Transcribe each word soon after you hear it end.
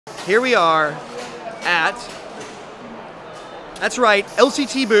Here we are at, that's right,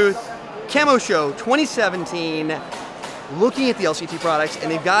 LCT booth, Camo Show 2017, looking at the LCT products, and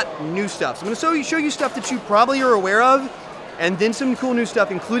they've got new stuff. So I'm going to show you stuff that you probably are aware of, and then some cool new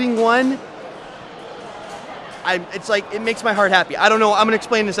stuff, including one, it's like, it makes my heart happy. I don't know, I'm going to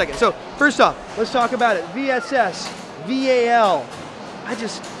explain in a second. So first off, let's talk about it. VSS, VAL,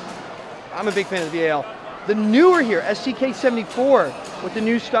 I'm a big fan of the VAL. The newer here, STK74 with the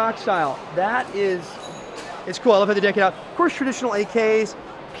new stock style. It's cool. I love how they deck it out. Of course, traditional AKs,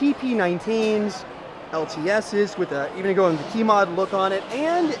 PP19s, LTSs with even going the key mod look on it,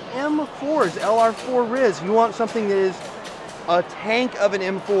 and M4s, LR4 Riz. You want something that is a tank of an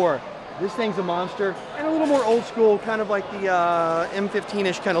M4. This thing's a monster, and a little more old school, kind of like the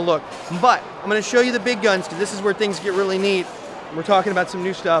M15-ish kind of look. But I'm going to show you the big guns, because this is where things get really neat. We're talking about some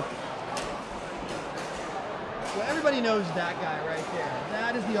new stuff. Well, everybody knows that guy right there.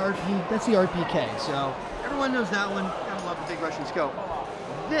 That is the RP. That's the RPK. So everyone knows that one. Gotta love the big Russian scope.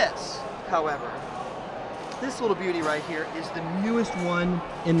 This, however, this little beauty right here is the newest one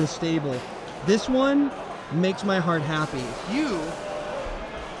in the stable. This one makes my heart happy. If you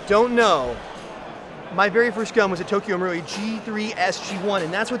don't know, my very first gun was a Tokyo Marui G3 SG1,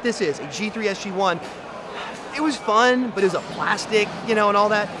 and that's what this is, a G3 SG1. It was fun, but it was a plastic, you know, and all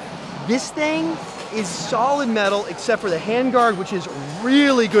that. This thing is solid metal except for the handguard, which is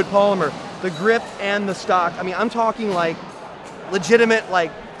really good polymer. The grip and the stock, I mean, I'm talking like legitimate, like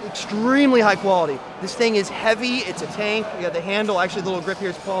extremely high quality. This thing is heavy, it's a tank. You got the handle, actually the little grip here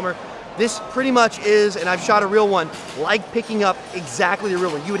is polymer. This pretty much is, and I've shot a real one, like picking up exactly the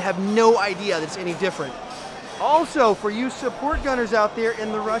real one. You would have no idea that it's any different. Also, for you support gunners out there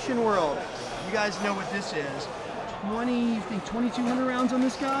in the Russian world, you guys know what this is. 2,200 rounds on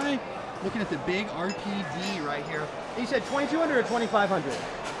this guy? Looking at the big RPD right here. You said 2,200 or 2,500?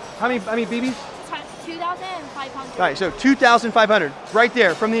 How many BBs? 2,500. All right, so 2,500, right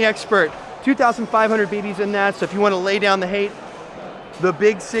there from the expert. 2,500 BBs in that, so if you want to lay down the hate, the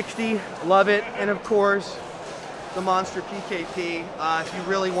big 60, love it. And of course, the monster PKP, if you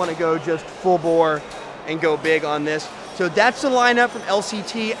really want to go just full bore and go big on this. So that's the lineup from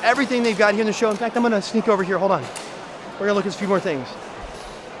LCT, everything they've got here in the show. In fact, I'm going to sneak over here, hold on. We're going to look at a few more things.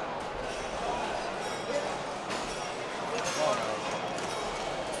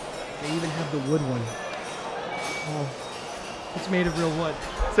 They even have the wood one. Oh, it's made of real wood.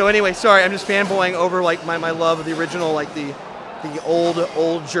 So anyway, sorry, I'm just fanboying over like my love of the original, like the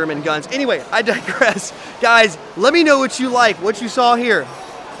old German guns. Anyway, I digress. Guys, let me know what you like, what you saw here.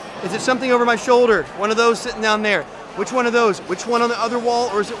 Is it something over my shoulder? One of those sitting down there? Which one of those? Which one on the other wall,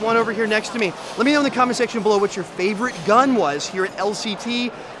 or is it one over here next to me? Let me know in the comment section below what your favorite gun was here at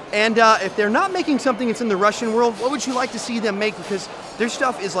LCT. And if they're not making something that's in the Russian world, what would you like to see them make? Because their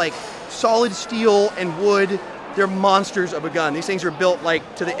stuff is like solid steel and wood. They're monsters of a gun. These things are built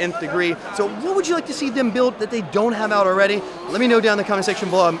like to the nth degree. So what would you like to see them build that they don't have out already? Let me know down in the comment section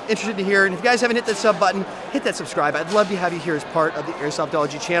below. I'm interested to hear. And if you guys haven't hit that sub button, hit that subscribe. I'd love to have you here as part of the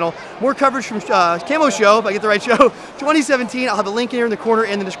Airsoftology channel. More coverage from Camo Show, if I get the right show, 2017. I'll have a link in here in the corner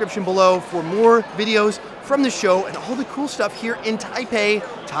and the description below for more videos from the show and all the cool stuff here in Taipei,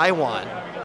 Taiwan.